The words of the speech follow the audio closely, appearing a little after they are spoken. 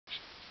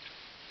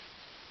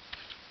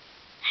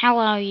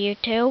Hello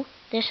YouTube,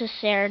 this is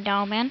Sarah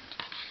Doman,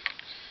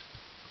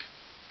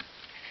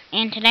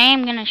 and today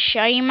I'm going to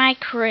show you my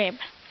crib.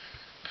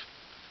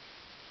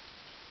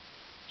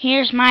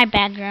 Here's my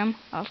bedroom,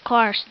 of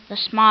course the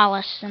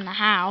smallest in the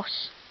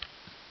house,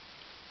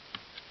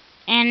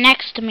 and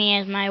next to me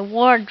is my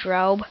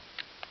wardrobe.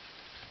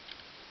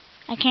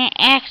 I can't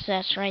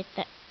access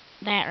that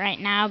right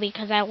now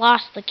because I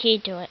lost the key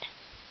to it.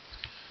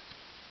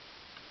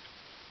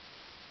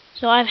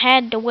 So I've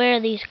had to wear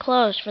these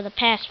clothes for the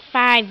past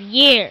 5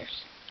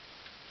 years.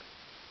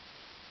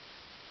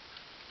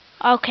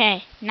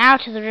 Okay, now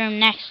to the room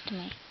next to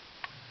me.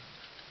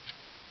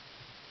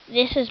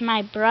 This is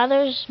my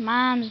brother's,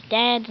 mom's,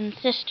 dad's, and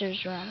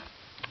sister's room.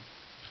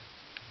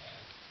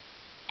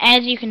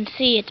 As you can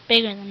see, it's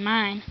bigger than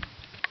mine.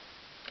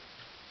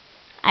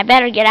 I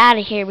better get out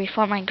of here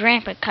before my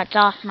grandpa cuts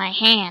off my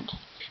hand.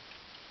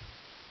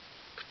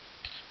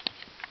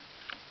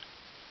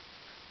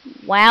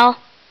 Well,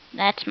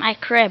 that's my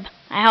crib.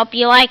 I hope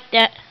you liked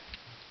it.